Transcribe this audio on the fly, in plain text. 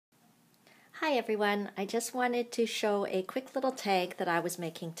Hi everyone, I just wanted to show a quick little tag that I was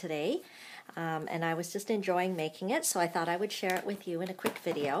making today and I was just enjoying making it, so I thought I would share it with you in a quick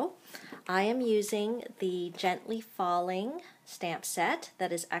video. I am using the Gently Falling stamp set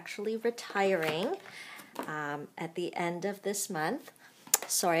that is actually retiring at the end of this month,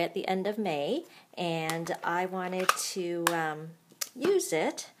 at the end of May, and I wanted to use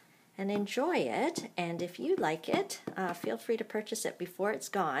it and enjoy it, and if you like it, feel free to purchase it before it's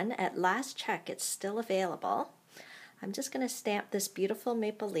gone. At last check, it's still available. I'm just going to stamp this beautiful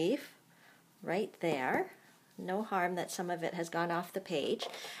maple leaf right there. No harm that some of it has gone off the page.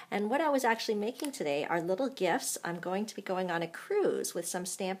 And what I was actually making today are little gifts. I'm going to be going on a cruise with some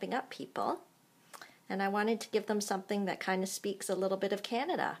Stampin' Up! People, and I wanted to give them something that kind of speaks a little bit of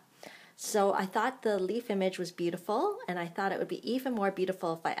Canada. So I thought the leaf image was beautiful, and I thought it would be even more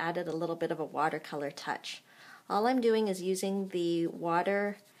beautiful if I added a little bit of a watercolor touch. All I'm doing is using the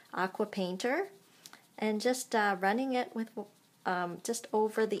water aqua painter and just running it with just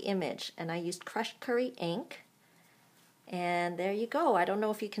over the image. And I used crushed curry ink. And there you go. I don't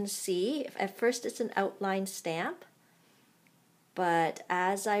know if you can see. At first it's an outline stamp, but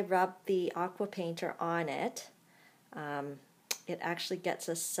as I rub the aqua painter on it, it actually gets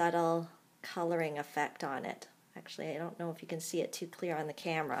a subtle coloring effect on it. Actually, I don't know if you can see it too clear on the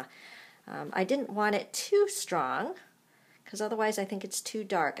camera. I didn't want it too strong because otherwise I think it's too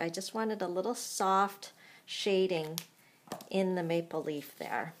dark. I just wanted a little soft shading in the maple leaf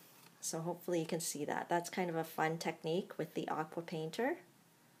there. So hopefully you can see that. That's kind of a fun technique with the aqua painter.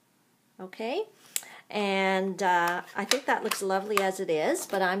 Okay, and I think that looks lovely as it is,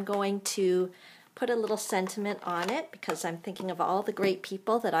 but I'm going to put a little sentiment on it because I'm thinking of all the great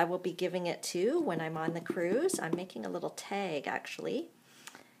people that I will be giving it to when I'm on the cruise. I'm making a little tag actually,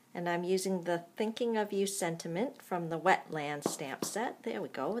 and I'm using the Thinking of You sentiment from the Wetland stamp set. There we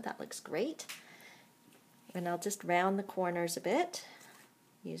go, that looks great. And I'll just round the corners a bit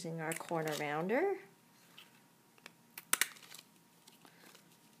using our corner rounder.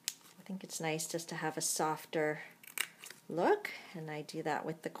 I think it's nice just to have a softer look, and I do that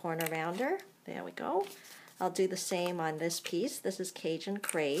with the corner rounder. There we go. I'll do the same on this piece. This is Cajun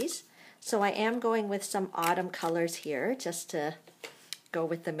Craze. So I am going with some autumn colors here just to go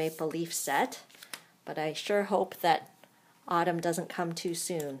with the maple leaf set, but I sure hope that autumn doesn't come too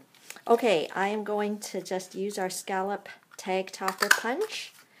soon. Okay, I am going to just use our scallop tag topper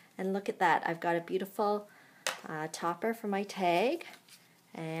punch, and look at that. I've got a beautiful topper for my tag,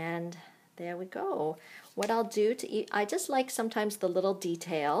 and there we go. What I'll do I just like sometimes the little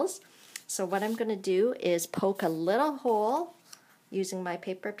details. So what I'm going to do is poke a little hole using my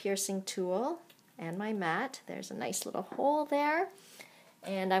paper piercing tool and my mat. There's a nice little hole there.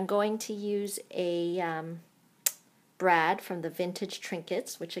 And I'm going to use a brad from the Vintage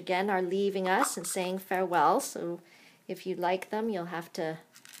Trinkets, which again are leaving us and saying farewell. So if you like them, you'll have to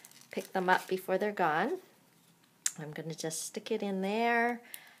pick them up before they're gone. I'm going to just stick it in there,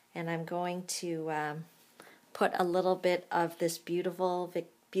 and I'm going to put a little bit of this beautiful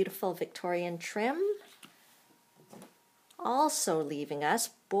Victorian trim. Also leaving us,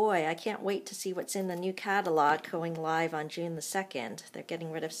 boy, I can't wait to see what's in the new catalog going live on June the 2nd. They're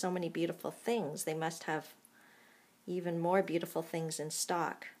getting rid of so many beautiful things. They must have even more beautiful things in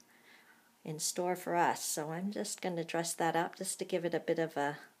stock, in store for us. So I'm just going to dress that up just to give it a bit of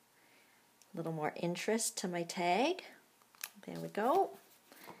a little more interest to my tag. There we go.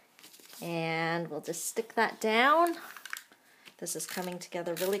 And we'll just stick that down. This is coming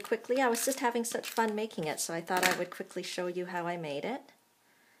together really quickly. I was just having such fun making it, so I thought I would quickly show you how I made it.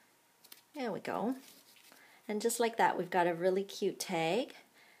 There we go. And just like that, we've got a really cute tag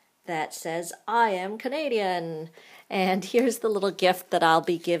that says, I am Canadian. And here's the little gift that I'll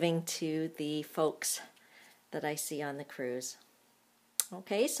be giving to the folks that I see on the cruise.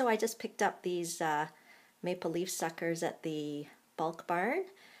 Okay, so I just picked up these maple leaf suckers at the bulk barn,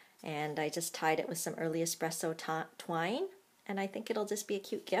 and I just tied it with some early espresso twine, and I think it'll just be a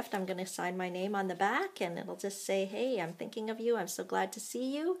cute gift. I'm going to sign my name on the back, and it'll just say, hey, I'm thinking of you, I'm so glad to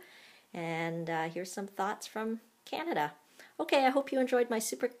see you, and here's some thoughts from Canada. Okay, I hope you enjoyed my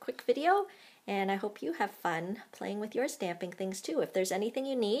super quick video, and I hope you have fun playing with your stamping things too. If there's anything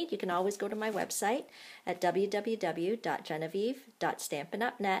you need, you can always go to my website at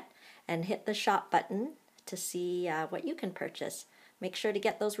www.genevieve.stampinupnet and hit the shop button to see what you can purchase. Make sure to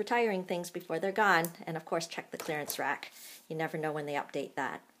get those retiring things before they're gone, and of course check the clearance rack. You never know when they update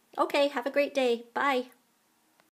that. Okay, have a great day. Bye.